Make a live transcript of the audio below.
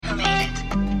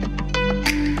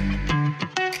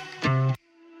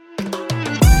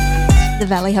The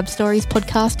Valley Hub Stories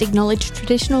podcast acknowledge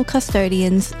traditional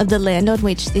custodians of the land on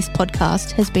which this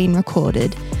podcast has been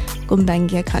recorded,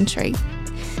 Gumbaynggirr country.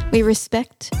 We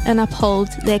respect and uphold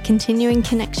their continuing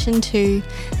connection to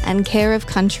and care of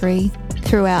country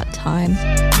throughout time.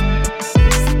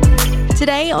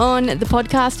 Today on the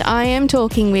podcast, I am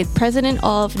talking with President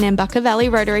of Nambucca Valley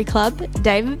Rotary Club,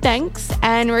 Dave Banks,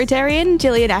 and Rotarian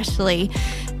Gillian Ashley.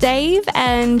 Dave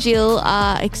and Jill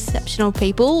are exceptional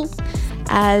people.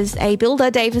 As a builder,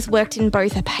 Dave has worked in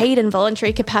both a paid and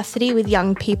voluntary capacity with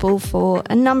young people for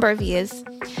a number of years.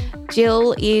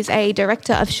 Jill is a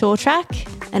director of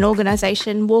SureTrack, an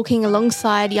organisation walking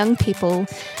alongside young people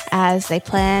as they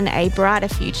plan a brighter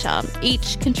future,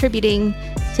 each contributing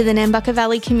to the Nambucca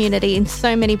Valley community in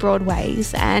so many broad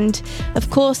ways. And of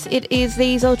course, it is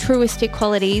these altruistic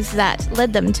qualities that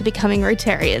led them to becoming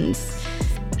Rotarians.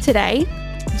 Today,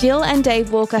 Jill and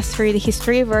Dave walk us through the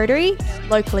history of Rotary,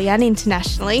 locally and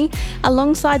internationally,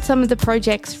 alongside some of the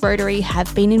projects Rotary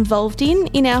have been involved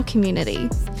in our community.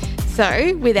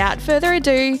 So, without further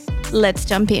ado, let's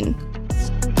jump in.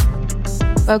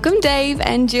 Welcome, Dave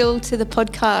and Jill, to the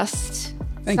podcast.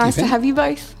 Thank you, Nice to have you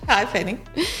both. Hi, Penny.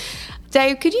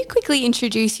 Dave, could you quickly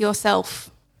introduce yourself?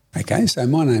 Okay, so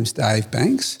my name's Dave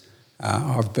Banks.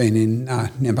 I've been in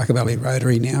Nambucca Valley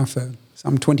Rotary now for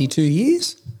some 22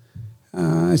 years.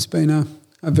 It's been a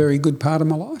very good part of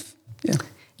my life. Yeah.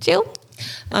 Jill?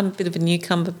 I'm a bit of a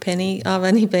newcomer, Penny. I've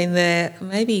only been there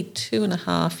maybe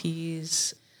 2.5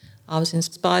 years. I was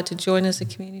inspired to join as a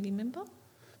community member.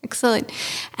 Excellent.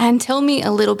 And tell me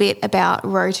a little bit about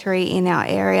Rotary in our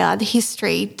area, the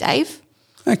history, Dave.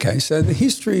 Okay, so the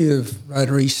history of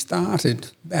Rotary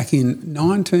started back in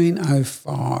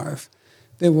 1905.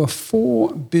 There were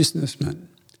 4 businessmen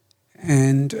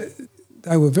and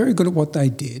they were very good at what they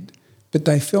did, but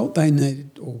they felt they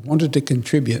needed or wanted to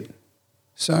contribute.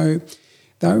 So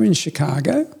they were in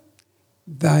Chicago.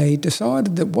 They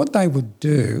decided that what they would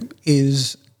do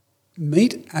is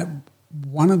meet at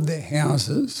one of their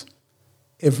houses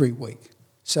every week.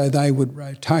 So they would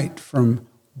rotate from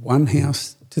one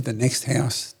house to the next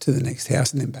house to the next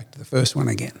house and then back to the first one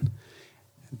again.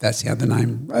 That's how the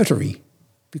name Rotary,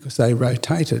 because they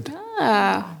rotated.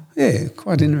 Ah. Yeah,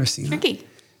 quite interesting. Tricky.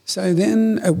 So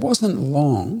then it wasn't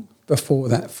long before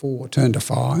that 4 turned to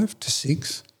 5 to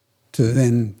 6 to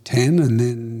then 10, and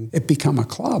then it became a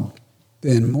club.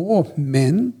 Then more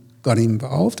men got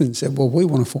involved and said, well, we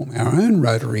want to form our own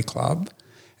Rotary club.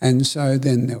 And so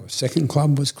then a second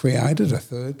club was created, a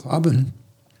third club, and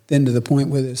then to the point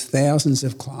where there's thousands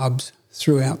of clubs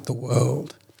throughout the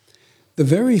world. The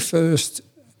very first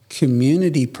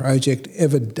community project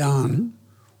ever done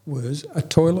was a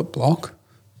toilet block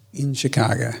in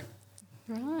Chicago.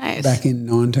 Right. Back in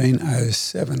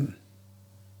 1907.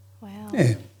 Wow.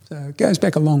 Yeah, so it goes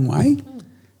back a long way,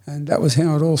 and that was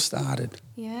how it all started.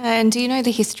 Yeah, and do you know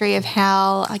the history of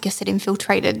how, I guess, it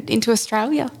infiltrated into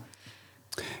Australia?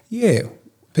 Yeah,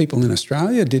 people in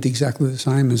Australia did exactly the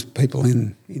same as people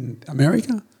in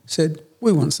America, said,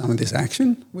 we want some of this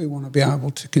action, we want to be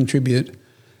able to contribute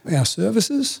our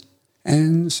services,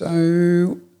 and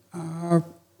so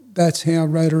that's how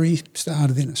Rotary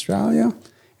started in Australia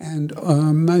and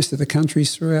most of the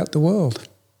countries throughout the world.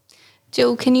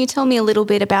 Jill, can you tell me a little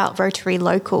bit about Rotary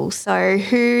Local? So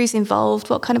who's involved,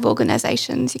 what kind of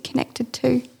organisations you're connected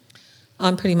to?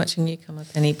 I'm pretty much a newcomer,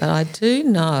 Penny, but I do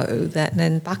know that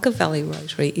Nambucca Valley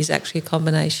Rotary is actually a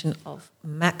combination of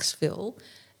Maxville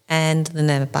and the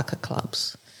Nambucca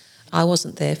clubs. I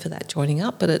wasn't there for that joining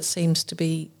up, but it seems to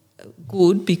be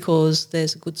good because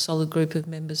there's a good solid group of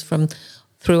members from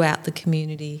throughout the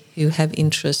community who have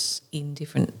interests in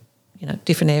different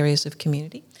areas of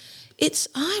community.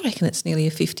 I reckon it's nearly a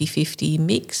 50-50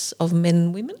 mix of men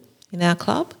and women in our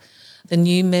club. The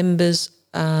new members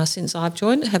since I've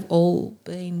joined have all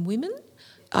been women.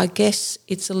 I guess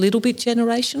it's a little bit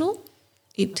generational.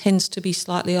 It tends to be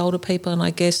slightly older people, and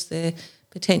I guess there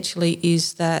potentially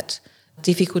is that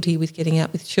difficulty with getting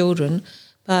out with children.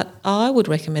 But I would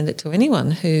recommend it to anyone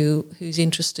who's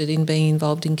interested in being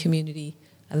involved in community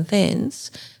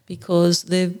events, because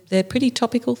they're pretty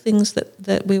topical things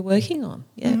that we're working on.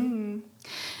 Yeah.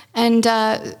 And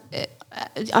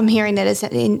I'm hearing that as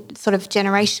in sort of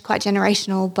quite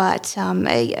generational, but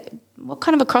what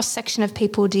kind of a cross-section of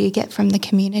people do you get from the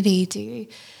community? Do you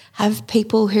have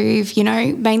people who've,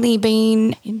 mainly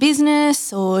been in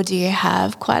business, or do you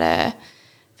have quite a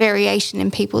variation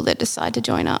in people that decide to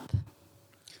join up?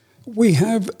 We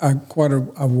have quite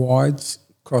a wide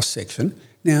cross-section.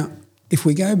 Now, if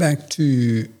we go back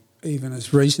to even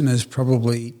as recent as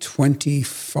probably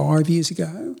 25 years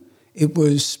ago, it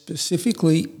was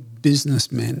specifically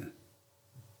businessmen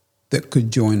that could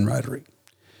join Rotary.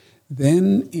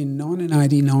 Then in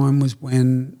 1989 was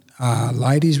when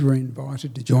ladies were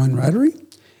invited to join Rotary,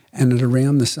 and at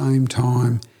around the same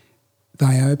time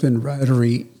they opened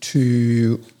Rotary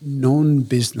to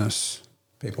non-business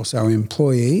people, so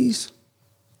employees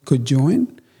could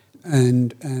join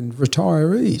and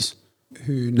retirees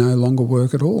who no longer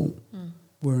work at all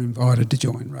were invited to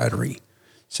join Rotary.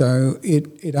 So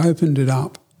it opened it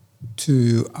up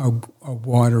to a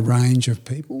wider range of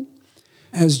people.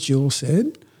 As Jill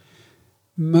said,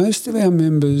 most of our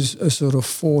members are sort of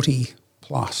 40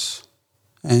 plus,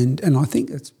 and I think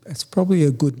that's probably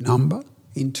a good number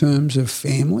in terms of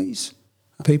families.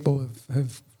 People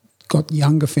have got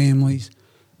younger families,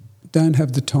 don't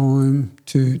have the time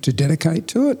to dedicate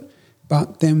to it,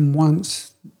 but then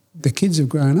once the kids have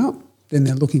grown up, then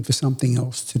they're looking for something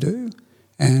else to do,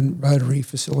 and Rotary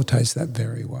facilitates that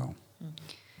very well.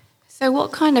 So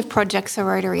what kind of projects are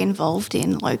Rotary involved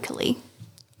in locally?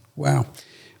 Wow.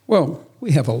 Well,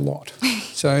 we have a lot.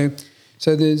 So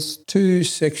there's two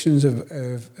sections of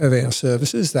our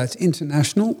services. That's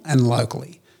international and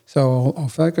locally. So I'll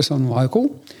focus on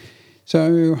local.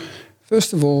 So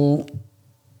first of all,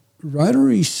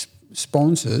 Rotary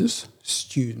sponsors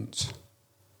students.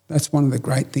 That's one of the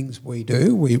great things we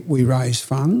do. We raise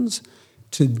funds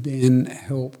to then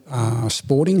help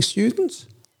sporting students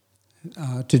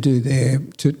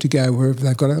to go wherever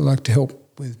they've got to, like to help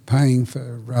with paying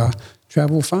for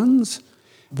travel funds.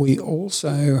 We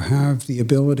also have the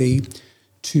ability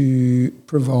to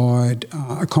provide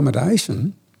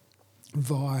accommodation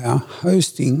via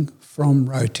hosting from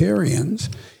Rotarians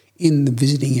in the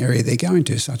visiting area they're going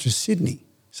to, such as Sydney.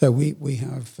 So we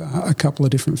have a couple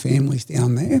of different families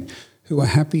down there who are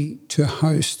happy to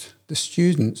host the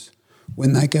students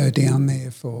when they go down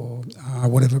there for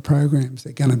whatever programs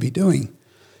they're going to be doing.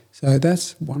 So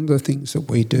that's one of the things that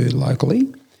we do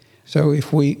locally. So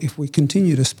if we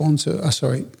continue to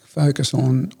focus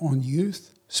on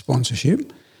youth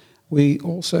sponsorship, we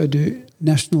also do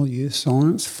National Youth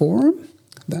Science Forum.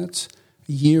 That's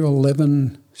Year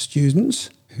 11 students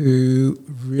who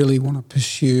really want to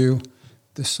pursue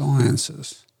the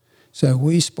sciences. So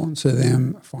we sponsor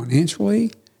them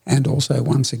financially and also,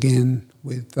 once again,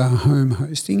 with home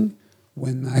hosting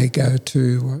when they go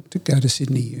to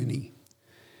Sydney Uni.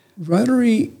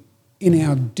 Rotary in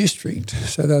our district,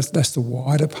 so that's the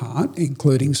wider part,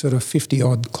 including sort of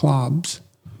 50-odd clubs,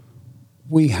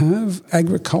 we have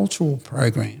agricultural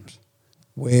programs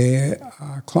where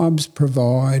clubs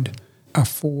provide a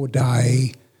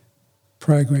 4-day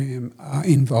program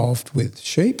involved with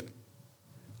sheep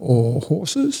or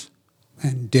horses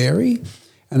and dairy,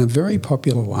 and a very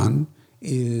popular one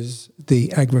is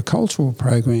the agricultural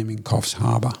program in Coffs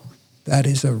Harbour. That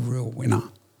is a real winner.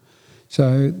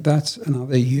 So that's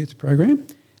another youth program.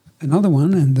 Another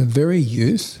one, and the very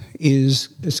youth,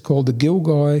 it's called the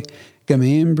Gilgai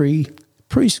Gamambri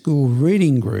Preschool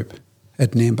Reading Group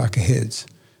at Nambucca Heads.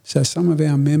 So some of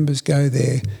our members go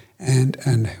there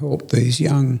and help these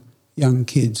young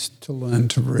kids to learn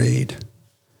to read.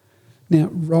 Now,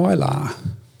 RYLA,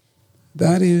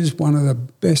 that is one of the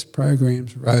best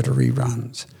programs Rotary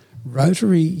runs,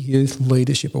 Rotary Youth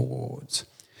Leadership Awards.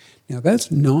 Now,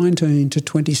 that's 19 to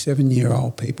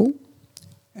 27-year-old people,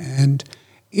 and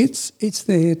it's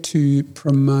there to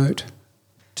promote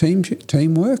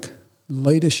teamwork,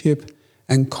 leadership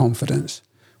and confidence.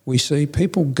 We see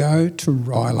people go to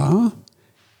RYLA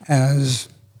as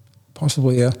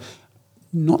possibly a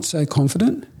not so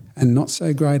confident and not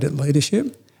so great at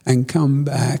leadership and come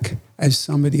back as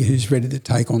somebody who's ready to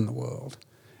take on the world.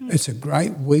 It's a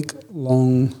great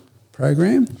week-long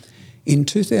program. In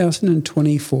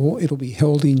 2024, it'll be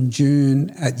held in June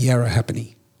at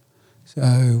Yarrahapinni.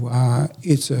 So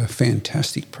it's a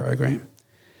fantastic program.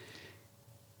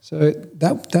 So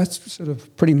that's sort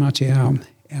of pretty much our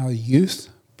youth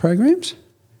programs.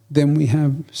 Then we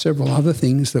have several other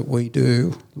things that we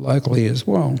do locally as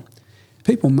well.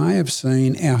 People may have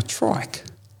seen our trike.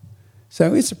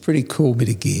 So it's a pretty cool bit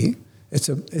of gear. It's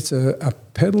a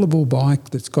pedalable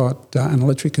bike that's got an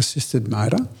electric assisted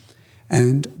motor,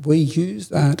 and we use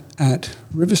that at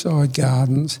Riverside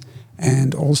Gardens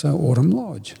and also Autumn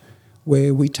Lodge,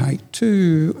 where we take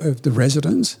two of the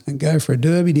residents and go for a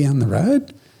derby down the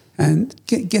road and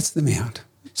gets them out.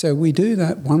 So we do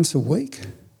that once a week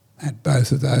at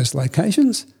both of those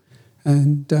locations,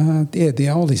 and the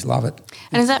oldies love it.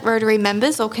 And is that Rotary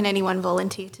members, or can anyone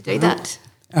volunteer to do that?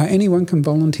 Anyone can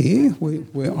volunteer.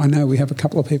 I know we have a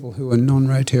couple of people who are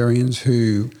non-Rotarians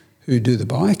who do the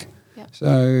bike. Yep.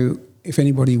 So if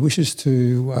anybody wishes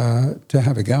to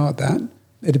have a go at that,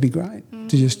 it'd be great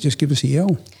to just give us a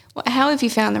yell. How have you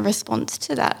found the response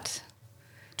to that?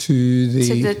 to the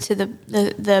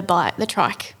the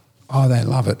trike. Oh, they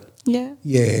love it. Yeah.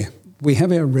 Yeah. We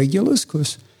have our regulars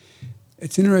because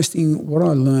it's interesting. What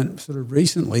I learnt sort of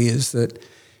recently is that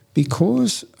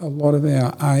because a lot of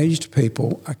our aged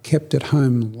people are kept at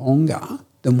home longer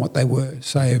than what they were,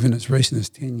 say, even as recent as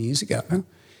 10 years ago,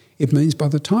 it means by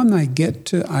the time they get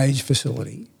to aged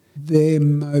facility, their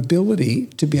mobility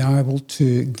to be able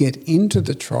to get into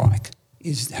the trike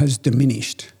has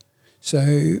diminished.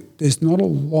 So there's not a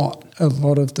lot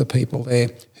of the people there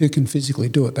who can physically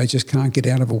do it. They just can't get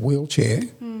out of a wheelchair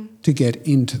to get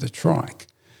into the trike.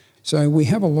 So we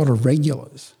have a lot of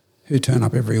regulars who turn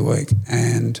up every week,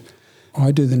 and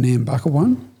I do the Nambucca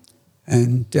one,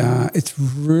 and it's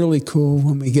really cool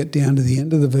when we get down to the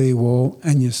end of the V wall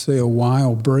and you see a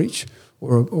whale breach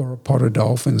or a pot of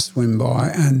dolphins swim by,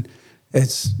 and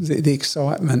it's the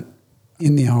excitement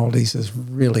in the oldies is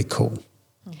really cool.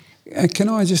 Can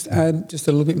I just add just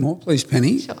a little bit more, please,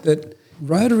 Penny? Sure. That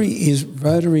Rotary is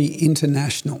Rotary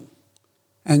International,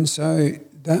 and so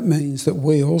that means that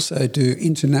we also do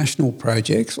international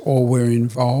projects, or we're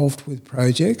involved with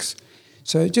projects.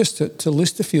 So just to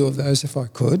list a few of those, if I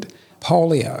could,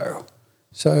 polio.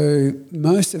 So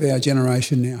most of our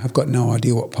generation now have got no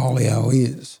idea what polio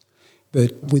is.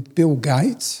 But with Bill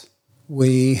Gates,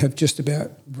 we have just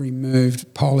about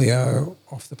removed polio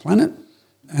off the planet,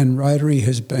 and Rotary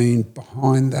has been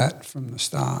behind that from the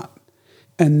start.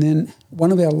 And then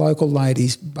one of our local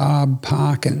ladies, Barb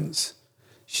Parkins,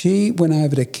 she went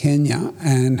over to Kenya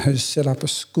and has set up a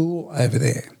school over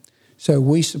there. So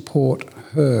we support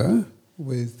her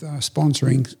with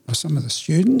sponsoring some of the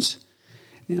students.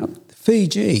 Now,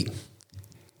 Fiji,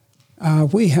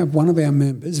 we have one of our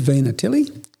members, Vina Tilly.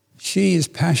 She is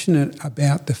passionate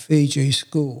about the Fiji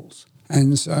schools.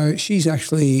 And so she's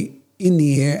actually in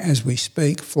the air as we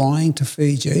speak, flying to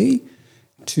Fiji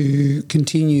to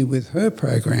continue with her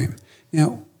program.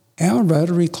 Now, our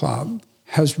Rotary Club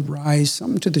has raised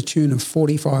something to the tune of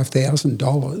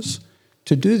 $45,000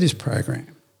 to do this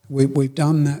program. We've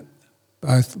done that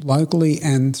both locally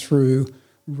and through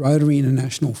Rotary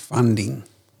International funding.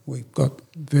 We've got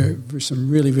some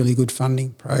really, really good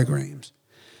funding programs.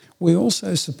 We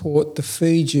also support the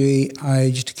Fiji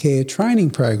Aged Care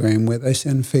Training Program, where they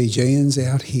send Fijians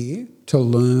out here to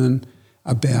learn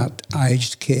about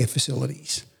aged care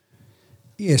facilities.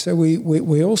 Yeah, so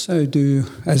we also do,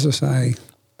 as I say,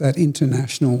 that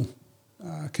international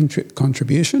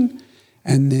contribution,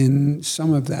 and then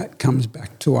some of that comes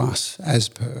back to us as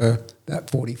per that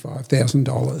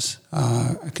 $45,000.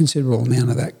 A considerable amount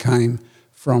of that came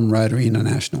from Rotary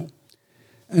International.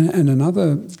 And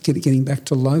another, getting back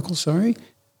to local,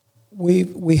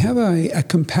 we have a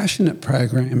compassionate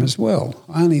program as well.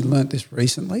 I only learnt this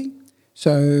recently.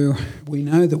 So we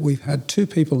know that we've had 2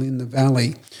 people in the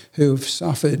valley who have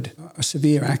suffered a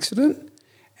severe accident,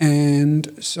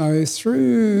 and so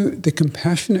through the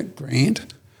compassionate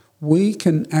grant, we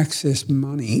can access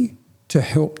money to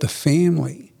help the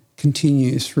family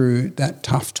continue through that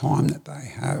tough time that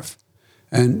they have.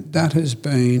 And that has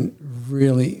been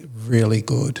really, really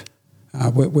good.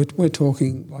 We're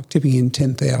talking like tipping in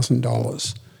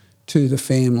 $10,000 to the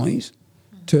families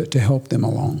to help them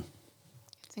along.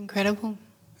 It's incredible.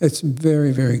 It's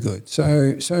very, very good.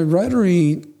 So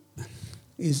Rotary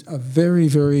is a very,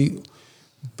 very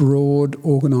broad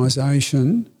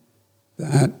organisation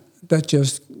that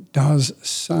just does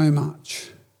so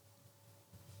much.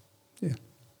 Yeah.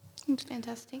 It's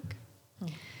fantastic.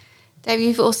 Dave,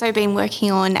 you've also been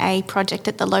working on a project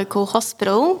at the local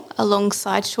hospital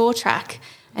alongside Shore Track.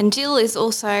 And Jill is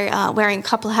also wearing a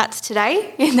couple of hats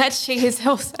today, in that she is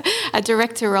also a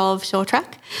director of Shore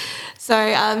Track.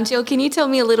 So, Jill, can you tell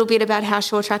me a little bit about how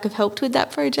Shore Track have helped with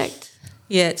that project?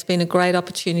 Yeah, it's been a great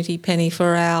opportunity, Penny,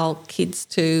 for our kids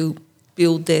to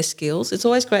build their skills. It's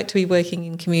always great to be working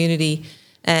in community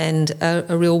and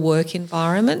a real work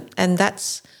environment, and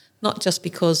that's not just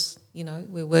because,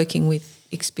 we're working with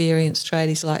experienced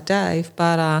tradies like Dave,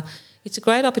 but it's a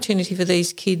great opportunity for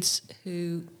these kids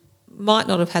who might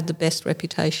not have had the best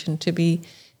reputation to be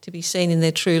seen in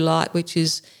their true light, which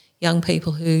is young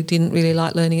people who didn't really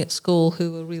like learning at school,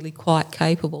 who were really quite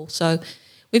capable. So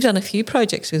we've done a few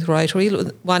projects with Rotary.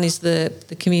 One is the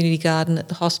community garden at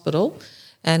the hospital,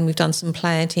 and we've done some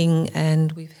planting,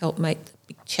 and we've helped make the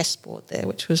big chessboard there,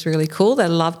 which was really cool. They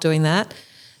loved doing that.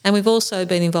 And we've also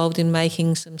been involved in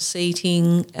making some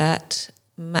seating at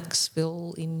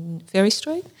Maxville in Ferry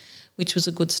Street, which was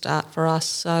a good start for us.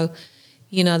 So,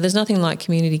 there's nothing like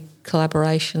community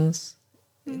collaborations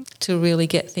to really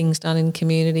get things done in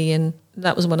community, and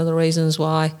that was one of the reasons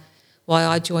why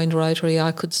I joined Rotary.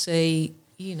 I could see,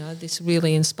 this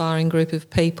really inspiring group of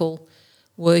people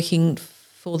working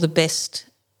for the best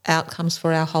outcomes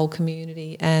for our whole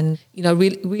community, and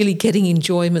really getting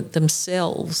enjoyment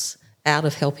themselves out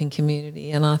of helping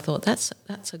community. And I thought that's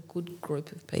a good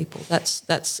group of people.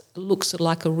 That's looks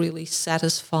like a really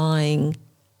satisfying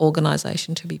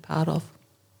organisation to be part of.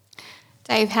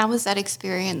 Dave, how was that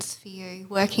experience for you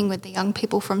working with the young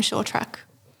people from Short Track?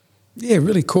 Yeah,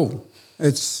 really cool.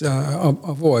 It's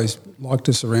I've always liked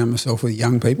to surround myself with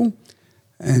young people,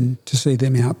 and to see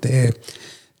them out there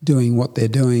doing what they're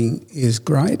doing is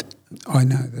great. I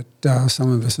know that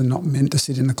some of us are not meant to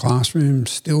sit in the classroom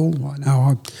still. I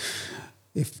know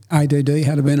if ADD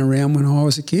had been around when I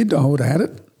was a kid, I would have had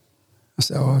it.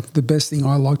 So the best thing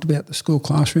I liked about the school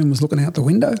classroom was looking out the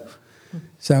window.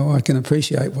 So I can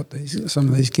appreciate what some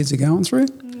of these kids are going through.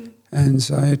 And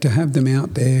so to have them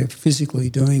out there physically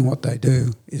doing what they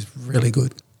do is really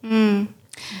good.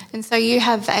 And so you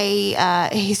have a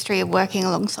history of working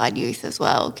alongside youth as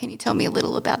well. Can you tell me a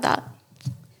little about that?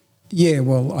 Yeah,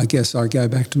 well, I guess I go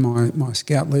back to my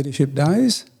scout leadership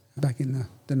days back in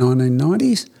the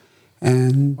 1990s,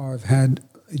 and I've had,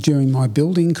 during my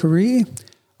building career,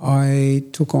 I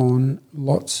took on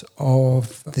lots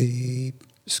of the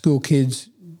school kids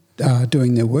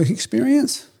doing their work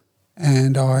experience,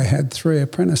 and I had 3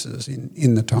 apprentices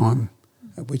in the time,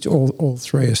 which all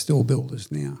 3 are still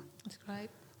builders now. That's great.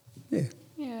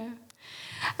 Yeah.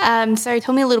 So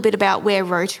tell me a little bit about where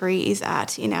Rotary is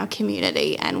at in our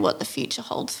community and what the future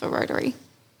holds for Rotary.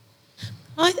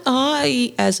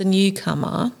 I as a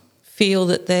newcomer, feel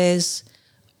that there's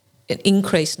an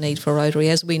increased need for Rotary,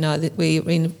 as we know that we're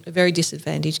in a very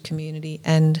disadvantaged community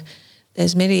and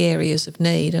there's many areas of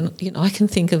need. And I can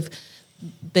think of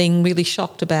being really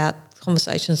shocked about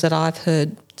conversations that I've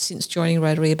heard since joining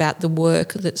Rotary about the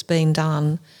work that's been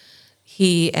done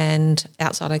here and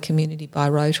outside our community by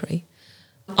Rotary.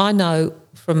 I know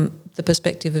from the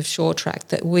perspective of Short Track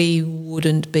that we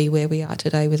wouldn't be where we are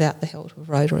today without the help of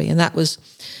Rotary, and that was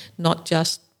not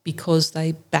just because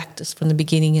they backed us from the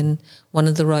beginning and one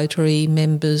of the Rotary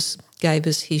members gave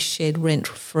us his shed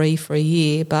rent-free for a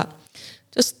year, but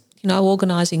just,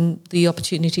 organising the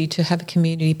opportunity to have a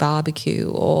community barbecue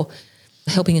or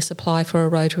helping us apply for a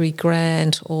Rotary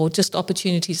grant, or just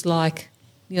opportunities like,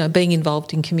 being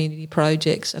involved in community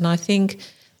projects. And I think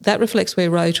that reflects where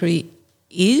Rotary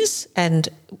is and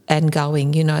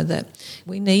going, that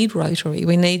we need Rotary.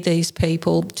 We need these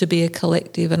people to be a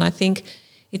collective. And I think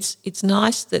it's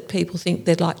nice that people think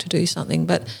they'd like to do something,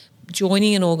 but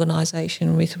joining an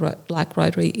organisation like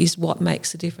Rotary is what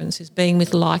makes the difference, is being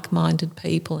with like-minded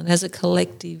people. And as a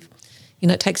collective,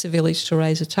 it takes a village to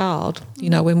raise a child.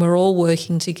 When we're all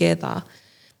working together,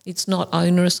 it's not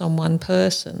onerous on one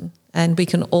person, and we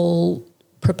can all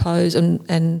propose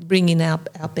and bring in our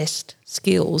best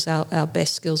skills, our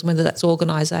best skills, whether that's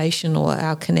organisation or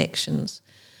our connections.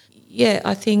 Yeah,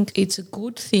 I think it's a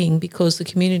good thing because the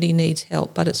community needs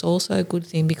help, but it's also a good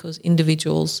thing because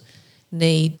individuals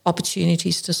need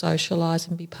opportunities to socialise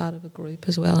and be part of a group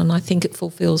as well. And I think it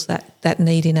fulfils that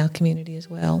need in our community as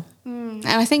well. And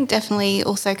I think definitely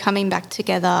also coming back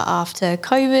together after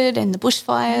COVID and the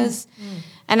bushfires.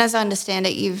 And as I understand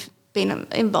it, you've been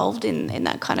involved in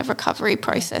that kind of recovery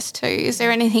process too. Is there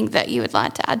anything that you would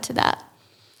like to add to that?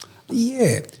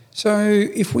 Yeah. So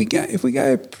if we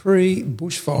go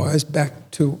pre-bushfires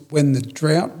back to when the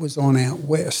drought was on out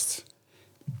west,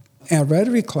 our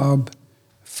Rotary Club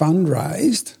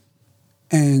fundraised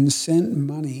and sent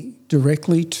money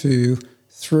directly to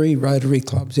 3 Rotary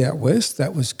clubs out west.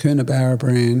 That was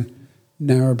Coonabarabran,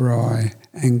 Narrabri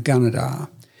and Gunnedah.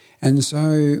 And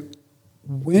so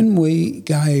when we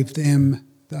gave them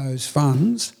those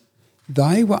funds,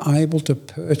 they were able to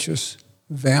purchase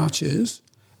vouchers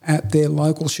at their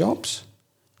local shops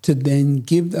to then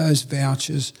give those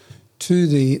vouchers to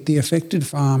the affected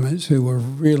farmers who were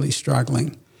really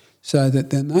struggling, so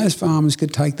that then those farmers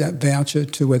could take that voucher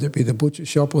to whether it be the butcher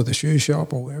shop or the shoe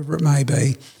shop or wherever it may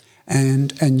be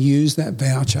and use that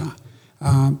voucher.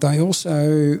 They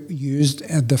also used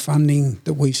the funding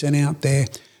that we sent out there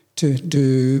to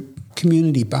do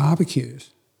community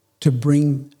barbecues to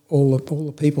bring all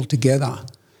the people together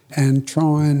and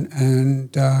try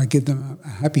and give them a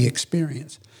happy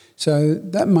experience. So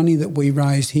that money that we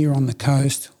raised here on the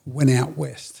coast went out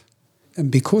west. And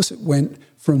because it went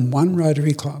from one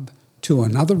Rotary Club to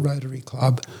another Rotary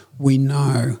Club, we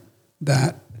know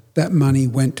that that money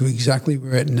went to exactly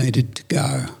where it needed to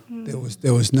go.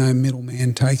 There was no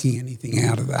middleman taking anything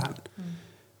out of that.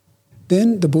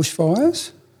 Then the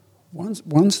bushfires.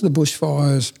 Once the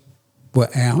bushfires were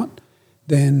out,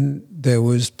 then there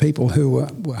was people who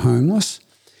were homeless.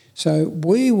 So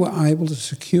we were able to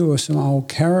secure some old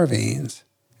caravans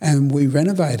and we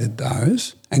renovated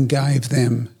those and gave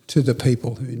them to the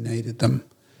people who needed them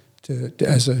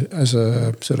as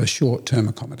a sort of short-term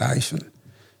accommodation.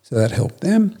 So that helped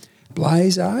them.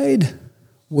 Blaze Aid,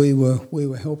 we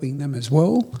were helping them as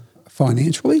well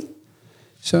financially.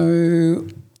 So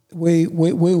we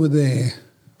were there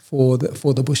for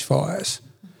the bushfires.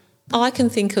 I can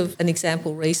think of an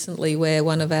example recently where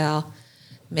one of our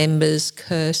members,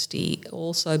 Kirsty,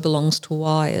 also belongs to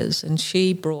Wires, and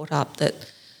she brought up that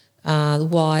the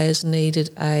Wires needed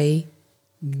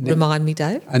remind me,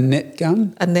 Dave? A net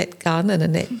gun. A net gun and a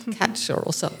net catcher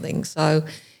or something. So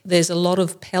there's a lot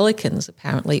of pelicans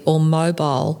apparently, or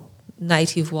mobile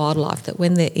native wildlife that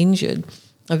when they're injured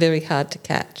are very hard to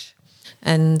catch.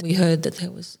 And we heard that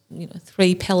there was,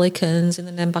 3 pelicans in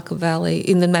the Nambucca Valley,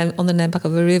 on the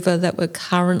Nambucca River that were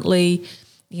currently,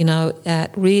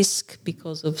 at risk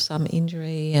because of some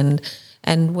injury. And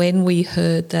when we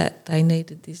heard that they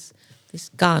needed this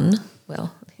gun,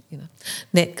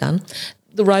 net gun,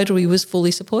 the Rotary was fully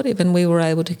supportive, and we were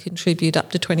able to contribute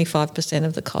up to 25%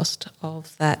 of the cost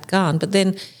of that gun. But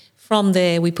then from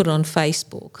there we put it on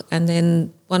Facebook, and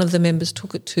then one of the members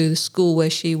took it to the school where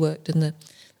she worked, and the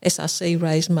SRC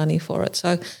raised money for it.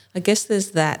 So I guess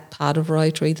there's that part of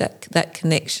Rotary, that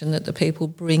connection that the people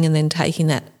bring, and then taking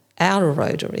that out of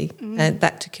Rotary and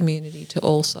back to community to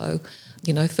also,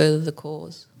 further the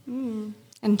cause.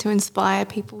 And to inspire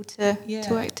people to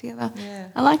work together. Yeah.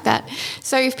 I like that.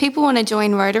 So if people want to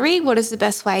join Rotary, what is the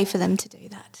best way for them to do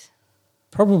that?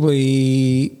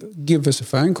 Probably give us a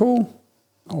phone call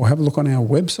or have a look on our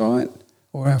website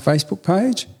or our Facebook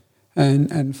page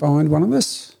and find one of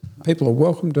us. People are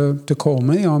welcome to call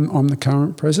me. I'm the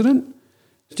current president.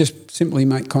 Just simply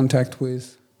make contact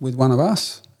with one of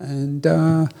us and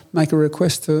make a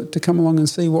request to come along and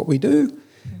see what we do.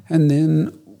 And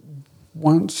then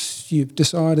once you've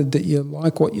decided that you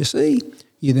like what you see,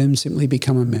 you then simply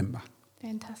become a member.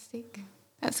 Fantastic.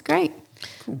 That's great.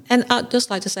 Cool. And I'd just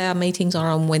like to say our meetings are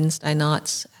on Wednesday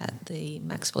nights at the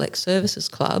Maxwell Ex-Services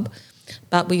Club,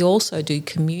 but we also do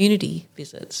community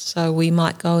visits. So we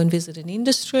might go and visit an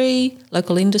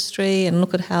local industry, and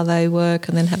look at how they work,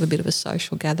 and then have a bit of a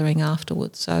social gathering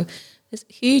afterwards. So there's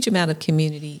a huge amount of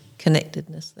community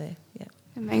connectedness there. Yeah.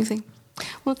 Amazing.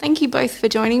 Well, thank you both for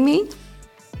joining me.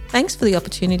 Thanks for the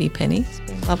opportunity, Penny. It's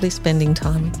been lovely spending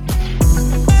time with you.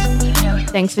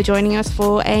 Thanks for joining us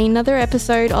for another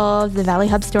episode of the Valley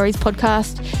Hub Stories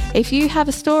podcast. If you have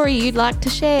a story you'd like to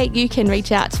share, you can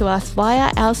reach out to us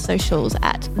via our socials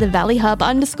at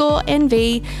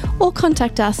thevalleyhub_NV or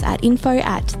contact us at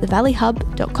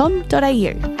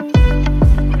info@thevalleyhub.com.au.